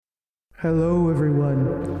Hello,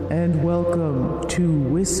 everyone, and welcome to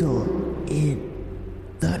Whistle in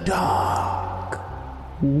the Dark.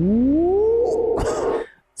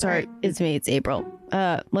 Sorry, it's me. It's April.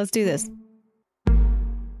 Let's do this.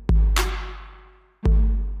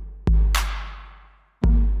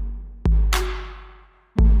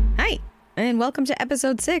 Hi, and welcome to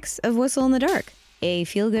episode 6 of Whistle in the Dark, a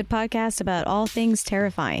feel-good podcast about all things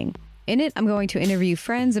terrifying. In it, I'm going to interview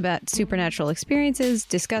friends about supernatural experiences,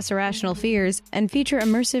 discuss irrational fears, and feature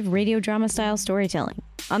immersive radio drama-style storytelling.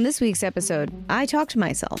 On this week's episode, I talk to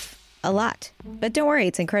myself. A lot. But don't worry,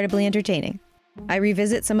 it's incredibly entertaining. I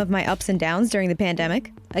revisit some of my ups and downs during the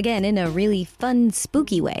pandemic, again in a really fun,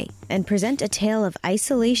 spooky way, and present a tale of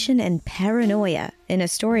isolation and paranoia in a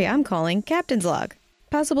story I'm calling Captain's Log.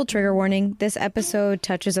 Possible trigger warning, this episode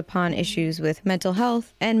touches upon issues with mental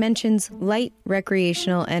health and mentions light,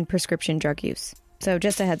 recreational, and prescription drug use. So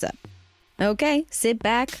just a heads up. Okay, sit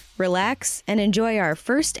back, relax, and enjoy our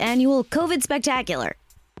first annual COVID Spectacular.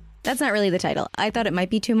 That's not really the title. I thought it might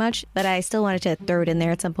be too much, but I still wanted to throw it in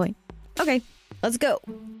there at some point. Okay, let's go.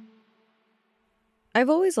 I've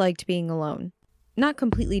always liked being alone. Not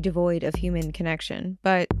completely devoid of human connection,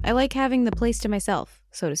 but I like having the place to myself,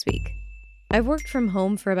 so to speak. I've worked from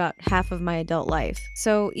home for about half of my adult life,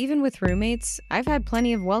 so even with roommates, I've had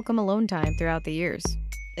plenty of welcome alone time throughout the years.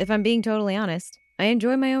 If I'm being totally honest, I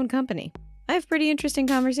enjoy my own company. I have pretty interesting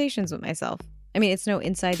conversations with myself. I mean, it's no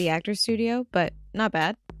Inside the Actors Studio, but not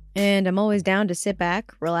bad. And I'm always down to sit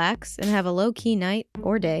back, relax, and have a low-key night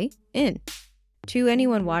or day in. To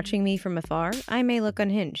anyone watching me from afar, I may look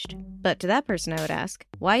unhinged. But to that person I would ask,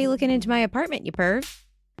 why are you looking into my apartment, you perv?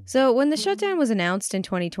 So when the shutdown was announced in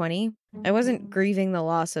 2020, I wasn't grieving the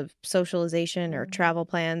loss of socialization or travel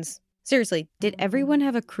plans. Seriously, did everyone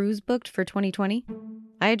have a cruise booked for 2020?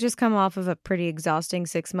 I had just come off of a pretty exhausting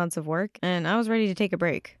 6 months of work, and I was ready to take a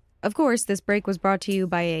break. Of course, this break was brought to you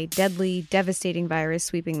by a deadly, devastating virus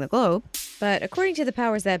sweeping the globe, but according to the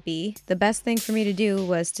powers that be, the best thing for me to do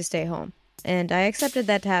was to stay home, and I accepted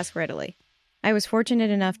that task readily. I was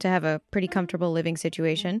fortunate enough to have a pretty comfortable living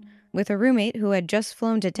situation with a roommate who had just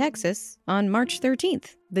flown to Texas on March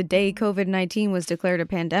 13th, the day COVID-19 was declared a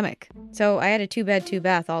pandemic. So I had a 2-bed,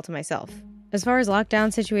 2-bath all to myself. As far as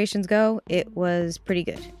lockdown situations go, it was pretty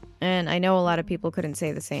good. And I know a lot of people couldn't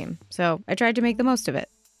say the same, so I tried to make the most of it.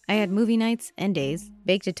 I had movie nights and days,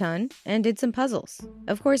 baked a ton, and did some puzzles.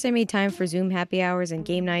 Of course, I made time for Zoom happy hours and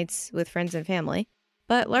game nights with friends and family,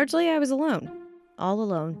 but largely I was alone. All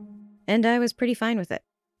alone. And I was pretty fine with it.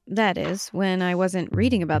 That is, when I wasn't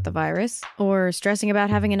reading about the virus, or stressing about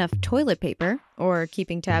having enough toilet paper, or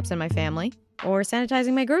keeping tabs on my family, or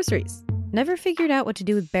sanitizing my groceries. Never figured out what to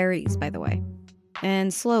do with berries, by the way.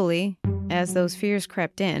 And slowly, as those fears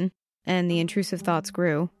crept in, and the intrusive thoughts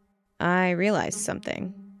grew, I realized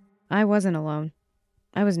something. I wasn't alone.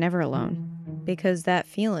 I was never alone. Because that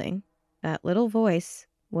feeling, that little voice,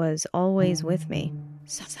 was always with me.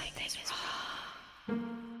 Something is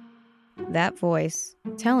wrong. That voice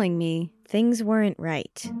telling me things weren't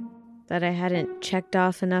right. That I hadn't checked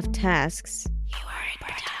off enough tasks. You weren't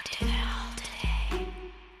productive at all today.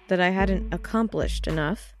 That I hadn't accomplished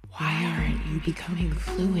enough. Why aren't you becoming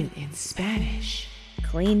fluent in Spanish?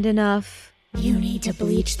 Cleaned enough. You need to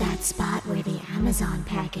bleach that spot where the Amazon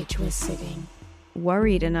package was sitting.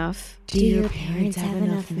 Worried enough. Do your parents have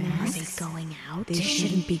enough masks going out? They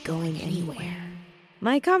shouldn't be going anywhere.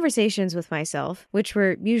 My conversations with myself, which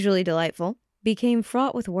were usually delightful, became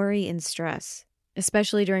fraught with worry and stress,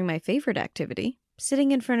 especially during my favorite activity,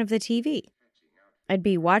 sitting in front of the TV. I'd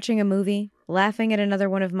be watching a movie, laughing at another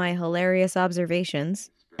one of my hilarious observations,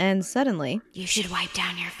 and suddenly... You should wipe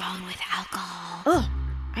down your phone with alcohol. Ugh!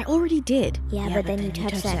 I already did. Yeah, but then you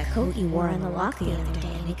touched that coat you wore on the walk the other day,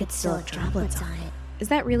 and it could still have droplets on it. Is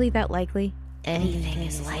that really that likely? Anything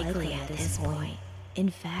is likely at this point. In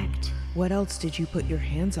fact, What else did you put your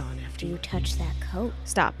hands on after you touched that coat?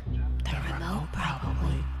 Stop. The remote,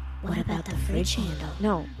 probably. What about the fridge handle?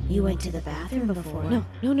 No. You went to the bathroom before.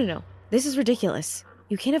 No. This is ridiculous.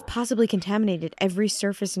 You can't have possibly contaminated every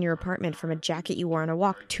surface in your apartment from a jacket you wore on a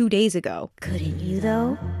walk 2 days ago. Couldn't you,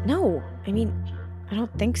 though? No. I mean, I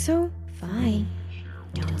don't think so. Fine.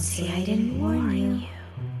 Don't say I didn't warn you.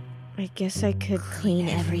 I guess I could Clean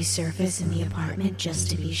every surface in the apartment just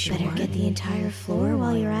to be sure. Better get the entire floor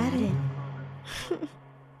while you're at it.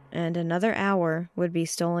 And another hour would be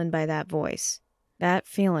stolen by that voice. That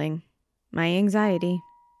feeling. My anxiety.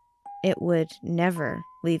 It would never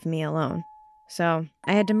leave me alone. So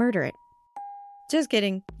I had to murder it. Just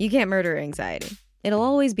kidding. You can't murder anxiety. It'll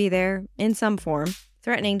always be there, in some form,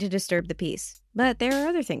 threatening to disturb the peace. But there are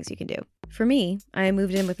other things you can do. For me, I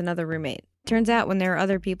moved in with another roommate. Turns out when there are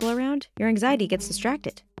other people around, your anxiety gets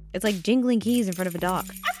distracted. It's like jingling keys in front of a dog.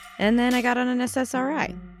 And then I got on an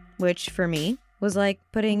SSRI, which for me was like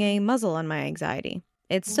putting a muzzle on my anxiety.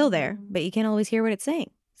 It's still there, but you can't always hear what it's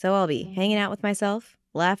saying. So I'll be hanging out with myself,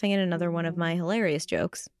 laughing at another one of my hilarious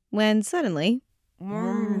jokes, when suddenly...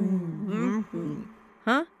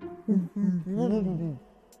 Huh?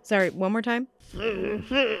 Sorry, one more time?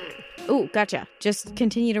 Ooh, gotcha. Just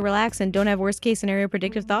continue to relax and don't have worst case scenario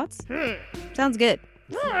predictive thoughts? Sounds good.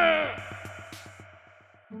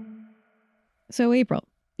 So April.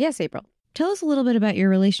 Yes, April. Tell us a little bit about your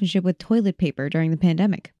relationship with toilet paper during the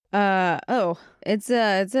pandemic. It's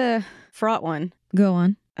a fraught one. Go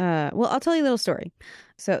on. Well, I'll tell you a little story.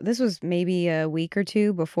 So this was maybe a week or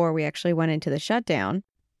two before we actually went into the shutdown.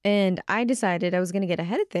 And I decided I was going to get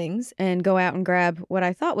ahead of things and go out and grab what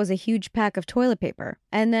I thought was a huge pack of toilet paper.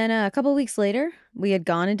 And then a couple weeks later, we had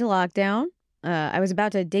gone into lockdown. I was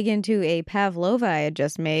about to dig into a pavlova I had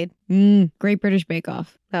just made. Great British Bake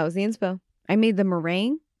Off. That was the inspo. I made the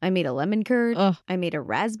meringue. I made a lemon curd. Ugh. I made a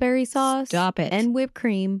raspberry sauce. Stop it. And whipped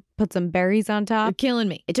cream. Put some berries on top. You're killing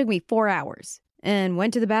me. It took me 4 hours. And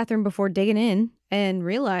went to the bathroom before digging in and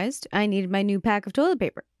realized I needed my new pack of toilet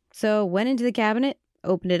paper. So went into the cabinet,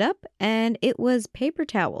 opened it up, and it was paper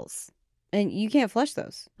towels. And you can't flush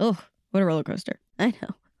those. Ugh, what a roller coaster. I know.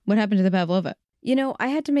 What happened to the pavlova? You know, I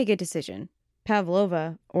had to make a decision.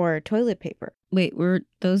 Pavlova or toilet paper. Wait, were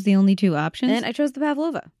those the only two options? And I chose the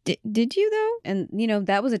pavlova. Did you, though? And, you know,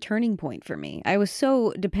 that was a turning point for me. I was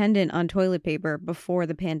so dependent on toilet paper before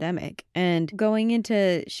the pandemic. And going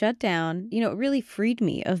into shutdown, you know, it really freed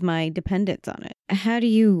me of my dependence on it. How do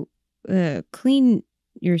you clean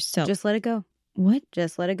yourself? Just let it go. What?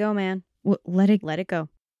 Just let it go, man. Let it go.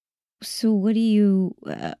 So what do you,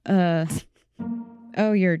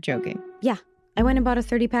 Oh, you're joking. Yeah. I went and bought a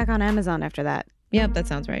 30-pack on Amazon after that. Yep, that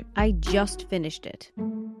sounds right. I just finished it.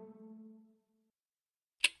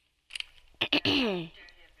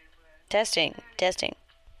 Testing.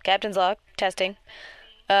 Captain's log, testing.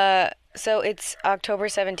 So it's October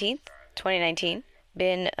 17th, 2019.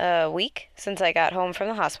 Been a week since I got home from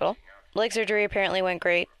the hospital. Leg surgery apparently went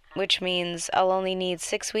great, which means I'll only need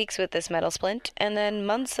 6 weeks with this metal splint and then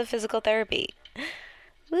months of physical therapy.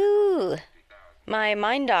 Woo! My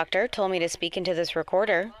mind doctor told me to speak into this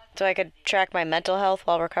recorder so I could track my mental health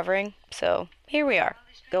while recovering. So here we are,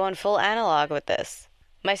 going full analog with this.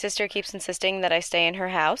 My sister keeps insisting that I stay in her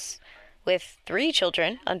house with 3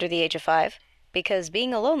 children under the age of 5 because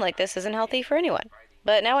being alone like this isn't healthy for anyone.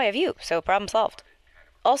 But now I have you, so problem solved.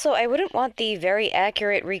 Also, I wouldn't want the very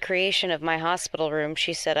accurate recreation of my hospital room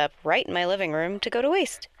she set up right in my living room to go to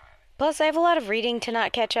waste. Plus, I have a lot of reading to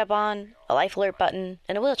not catch up on, a life alert button,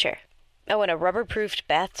 and a wheelchair. Oh, and a rubber-proofed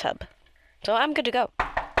bathtub. So I'm good to go.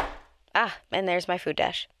 Ah, and there's my food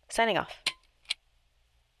dash. Signing off.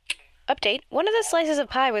 Update. One of the slices of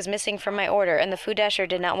pie was missing from my order, and the food dasher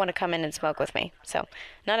did not want to come in and smoke with me. So,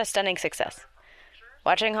 not a stunning success.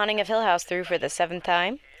 Watching Haunting of Hill House through for the 7th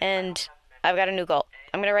time, and I've got a new goal.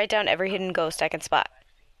 I'm going to write down every hidden ghost I can spot.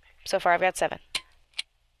 So far, I've got 7.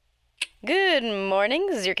 Good morning,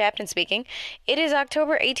 this is your captain speaking. It is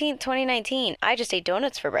October 18th, 2019. I just ate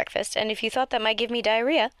donuts for breakfast, and if you thought that might give me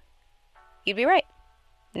diarrhea, you'd be right.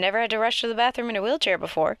 Never had to rush to the bathroom in a wheelchair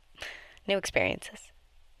before. New experiences.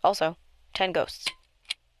 Also, 10 ghosts.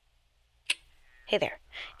 Hey there.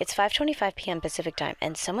 It's 5:25 p.m. Pacific time,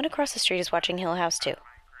 and someone across the street is watching Hill House too.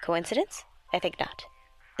 Coincidence? I think not.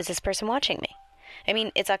 Is this person watching me? I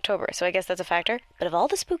mean, it's October, so I guess that's a factor. But of all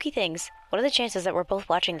the spooky things, what are the chances that we're both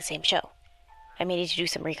watching the same show? I may need to do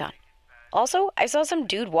some recon. Also, I saw some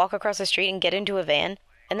dude walk across the street and get into a van,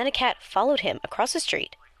 and then a cat followed him across the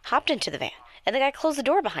street, hopped into the van, and the guy closed the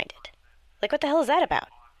door behind it. Like, what the hell is that about?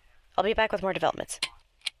 I'll be back with more developments.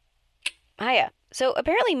 Hiya. So,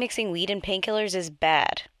 apparently mixing weed and painkillers is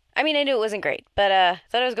bad. I mean, I knew it wasn't great, but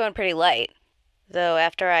thought I was going pretty light. Though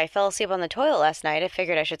after I fell asleep on the toilet last night, I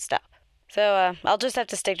figured I should stop. So, I'll just have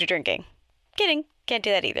to stick to drinking. Kidding. Can't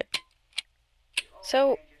do that either.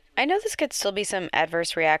 So, I know this could still be some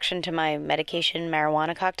adverse reaction to my medication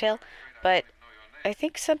marijuana cocktail, but I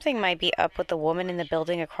think something might be up with the woman in the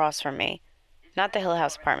building across from me. Not the Hill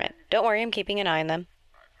House apartment. Don't worry, I'm keeping an eye on them.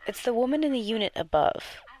 It's the woman in the unit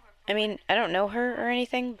above. I mean, I don't know her or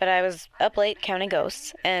anything, but I was up late counting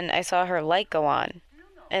ghosts, and I saw her light go on.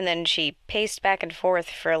 And then she paced back and forth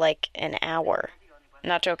for like an hour.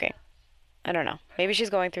 Not joking. I don't know. Maybe she's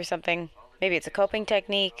going through something. Maybe it's a coping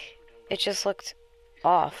technique. It just looked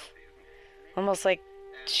off. Almost like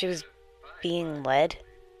she was being led.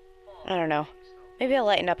 I don't know. Maybe I'll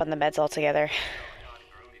lighten up on the meds altogether.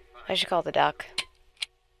 I should call the doc.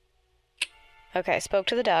 Okay, I spoke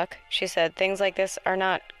to the doc. She said things like this are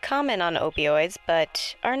not common on opioids,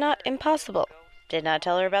 but are not impossible. Did not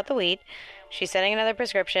tell her about the weed. She's sending another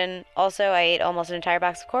prescription. Also, I ate almost an entire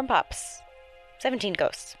box of corn pops. 17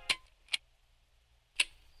 ghosts.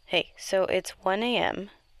 Hey, so it's 1 a.m.,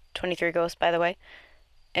 23 ghosts, by the way,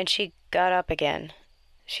 and she got up again.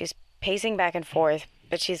 She's pacing back and forth,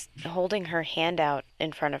 but she's holding her hand out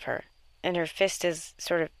in front of her, and her fist is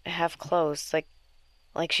sort of half closed,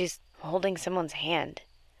 like she's holding someone's hand.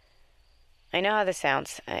 I know how this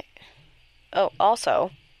sounds. Oh,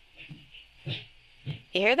 also, you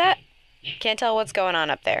hear that? Can't tell what's going on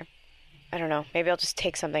up there. I don't know, maybe I'll just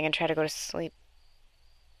take something and try to go to sleep.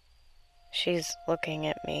 She's looking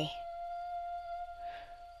at me.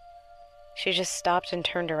 She just stopped and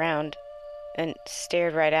turned around and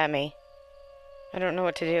stared right at me. I don't know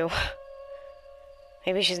what to do.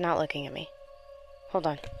 Maybe she's not looking at me. Hold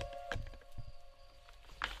on.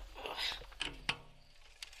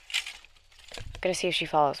 Gonna see if she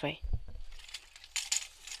follows me.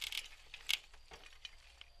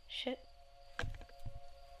 Shit.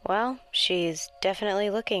 Well, she's definitely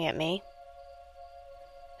looking at me.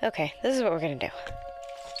 Okay, this is what we're gonna do.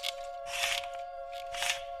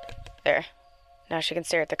 There. Now she can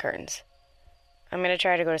stare at the curtains. I'm gonna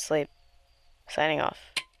try to go to sleep. Signing off.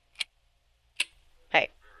 Hey.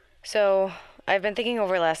 So, I've been thinking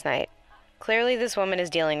over last night. Clearly this woman is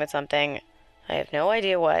dealing with something. I have no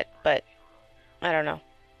idea what, but I don't know.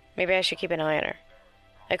 Maybe I should keep an eye on her.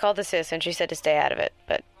 I called the sis and she said to stay out of it,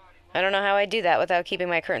 but I don't know how I'd do that without keeping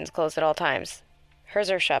my curtains closed at all times. Hers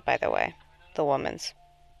are shut, by the way. The woman's.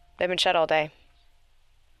 They've been shut all day.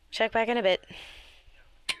 Check back in a bit.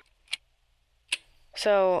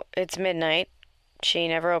 So, it's midnight. She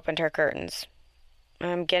never opened her curtains.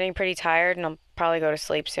 I'm getting pretty tired and I'll probably go to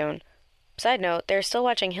sleep soon. Side note, they're still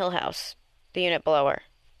watching Hill House, the unit below her.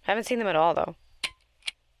 Haven't seen them at all, though.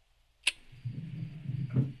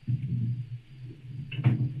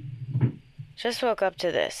 Just woke up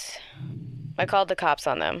to this. I called the cops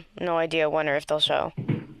on them. No idea when or if they'll show.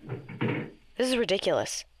 This is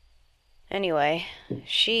ridiculous. Anyway,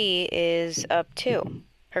 she is up too.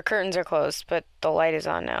 Her curtains are closed, but the light is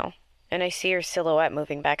on now, and I see her silhouette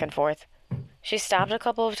moving back and forth. She stopped a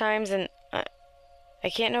couple of times, and I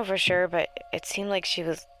can't know for sure, but it seemed like she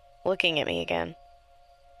was looking at me again.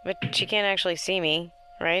 But she can't actually see me,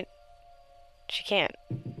 right? She can't.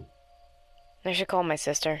 I should call my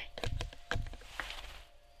sister.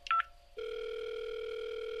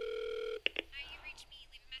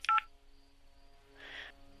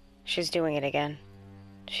 She's doing it again.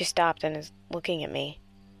 She stopped and is looking at me.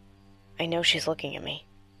 I know she's looking at me.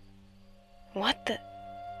 What the?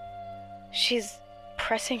 She's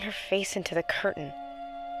pressing her face into the curtain.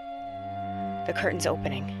 The curtain's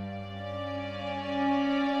opening.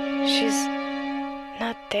 She's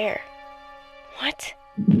not there. What?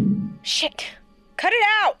 Shit! Cut it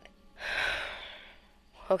out!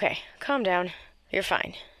 Okay, calm down. You're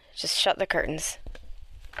fine. Just shut the curtains.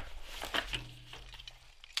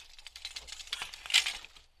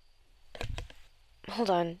 Hold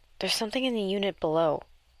on. There's something in the unit below.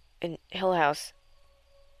 In Hill House.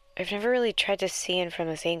 I've never really tried to see in from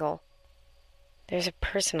this angle. There's a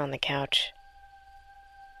person on the couch.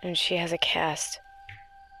 And she has a cast.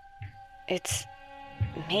 It's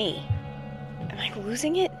me. Am I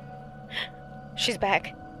losing it? She's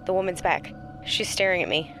back. The woman's back. She's staring at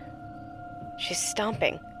me. She's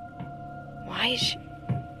stomping. Why is she...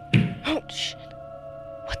 Oh, shit.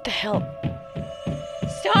 What the hell?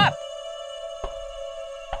 Stop!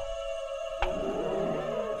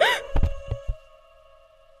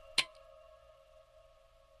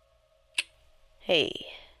 Hey,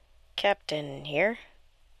 Captain here.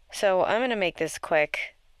 So, I'm gonna make this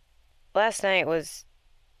quick. Last night was...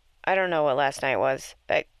 I don't know what last night was.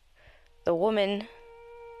 The woman,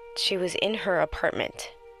 she was in her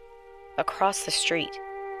apartment, across the street.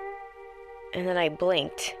 And then I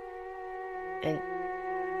blinked, and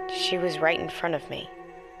she was right in front of me,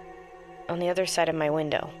 on the other side of my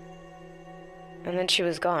window. And then she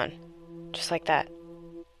was gone, just like that.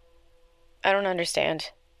 I don't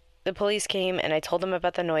understand. The police came and I told them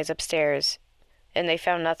about the noise upstairs, and they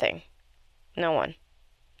found nothing. No one.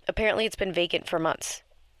 Apparently it's been vacant for months.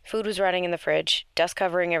 Food was rotting in the fridge, dust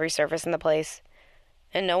covering every surface in the place,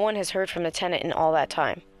 and no one has heard from the tenant in all that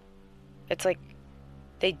time. It's like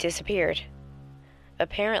they disappeared.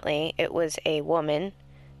 Apparently it was a woman,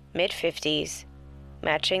 mid-50s,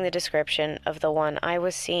 matching the description of the one I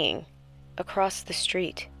was seeing across the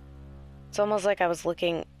street. It's almost like I was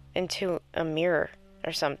looking into a mirror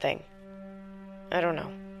or something. I don't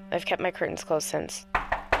know. I've kept my curtains closed since.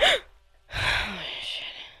 Oh, shit.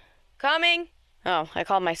 Coming! Oh, I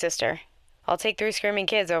called my sister. I'll take 3 screaming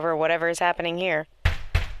kids over whatever is happening here.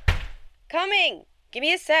 Coming! Give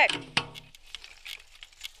me a sec.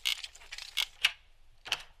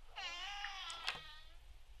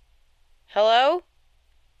 Hello?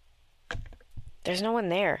 There's no one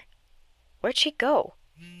there. Where'd she go?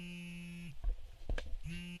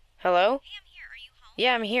 Hello? Hey, I'm here. Are you home?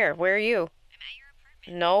 Yeah, I'm here. Where are you? I'm at your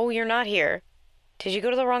apartment. No, you're not here. Did you go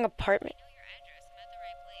to the wrong apartment? I know your address. I'm at the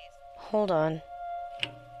right place. Hold on.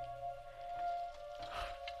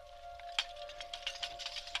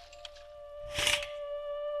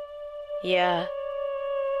 Yeah.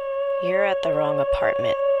 You're at the wrong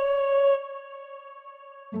apartment.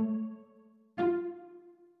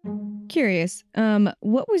 Curious,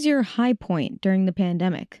 what was your high point during the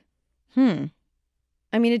pandemic?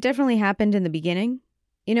 I mean, it definitely happened in the beginning.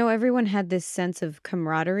 You know, everyone had this sense of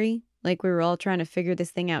camaraderie, like we were all trying to figure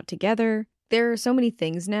this thing out together. There are so many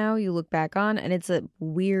things now you look back on, and it's a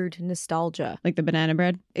weird nostalgia. Like the banana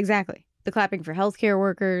bread? Exactly. The clapping for healthcare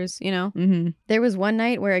workers, you know? Mm-hmm. There was one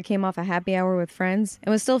night where I came off a happy hour with friends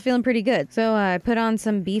and was still feeling pretty good. So I put on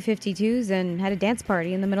some B-52s and had a dance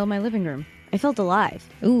party in the middle of my living room. I felt alive.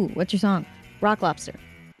 Ooh, what's your song? Rock Lobster.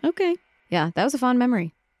 Okay. Yeah, that was a fond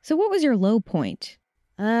memory. So what was your low point?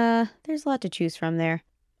 There's a lot to choose from there.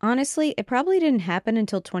 Honestly, it probably didn't happen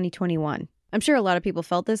until 2021. I'm sure a lot of people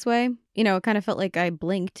felt this way. You know, it kind of felt like I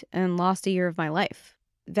blinked and lost a year of my life.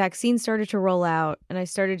 Vaccines started to roll out, and I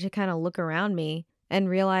started to kind of look around me and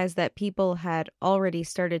realize that people had already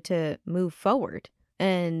started to move forward.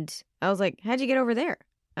 And I was like, how'd you get over there?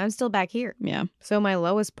 I'm still back here. Yeah. So my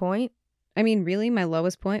lowest point, my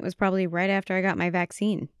lowest point was probably right after I got my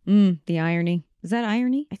vaccine. The irony. Is that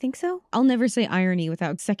irony? I think so. I'll never say irony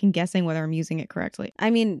without second guessing whether I'm using it correctly. I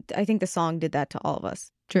mean, I think the song did that to all of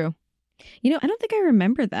us. True. You know, I don't think I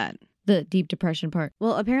remember that. The deep depression part.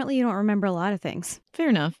 Well, apparently you don't remember a lot of things. Fair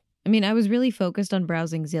enough. I mean, I was really focused on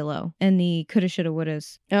browsing Zillow and the coulda, shoulda,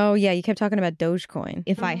 wouldas. Oh, yeah, you kept talking about Dogecoin.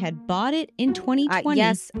 If I had bought it in 2020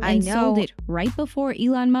 yes, I and know. sold it right before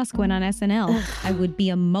Elon Musk went on SNL, I would be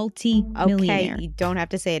a multi-millionaire. Okay, you don't have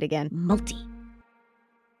to say it again.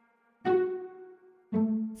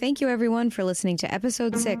 Thank you, everyone, for listening to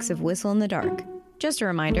episode 6 of Whistle in the Dark. Just a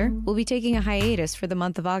reminder, we'll be taking a hiatus for the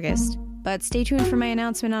month of August, but stay tuned for my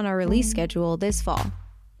announcement on our release schedule this fall.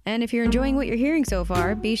 And if you're enjoying what you're hearing so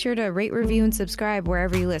far, be sure to rate, review, and subscribe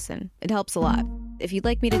wherever you listen. It helps a lot. If you'd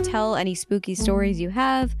like me to tell any spooky stories you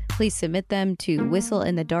have, please submit them to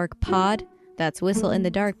whistleinthedarkpod. That's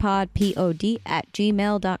whistleinthedarkpod,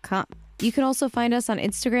 pod@gmail.com. You can also find us on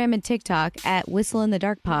Instagram and TikTok at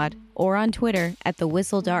whistleinthedarkpod or on Twitter at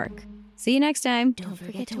thewhistledark. See you next time. Don't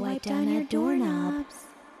forget to wipe down your doorknobs.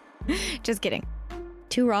 Just kidding.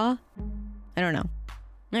 Too raw? I don't know.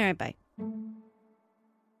 All right, bye.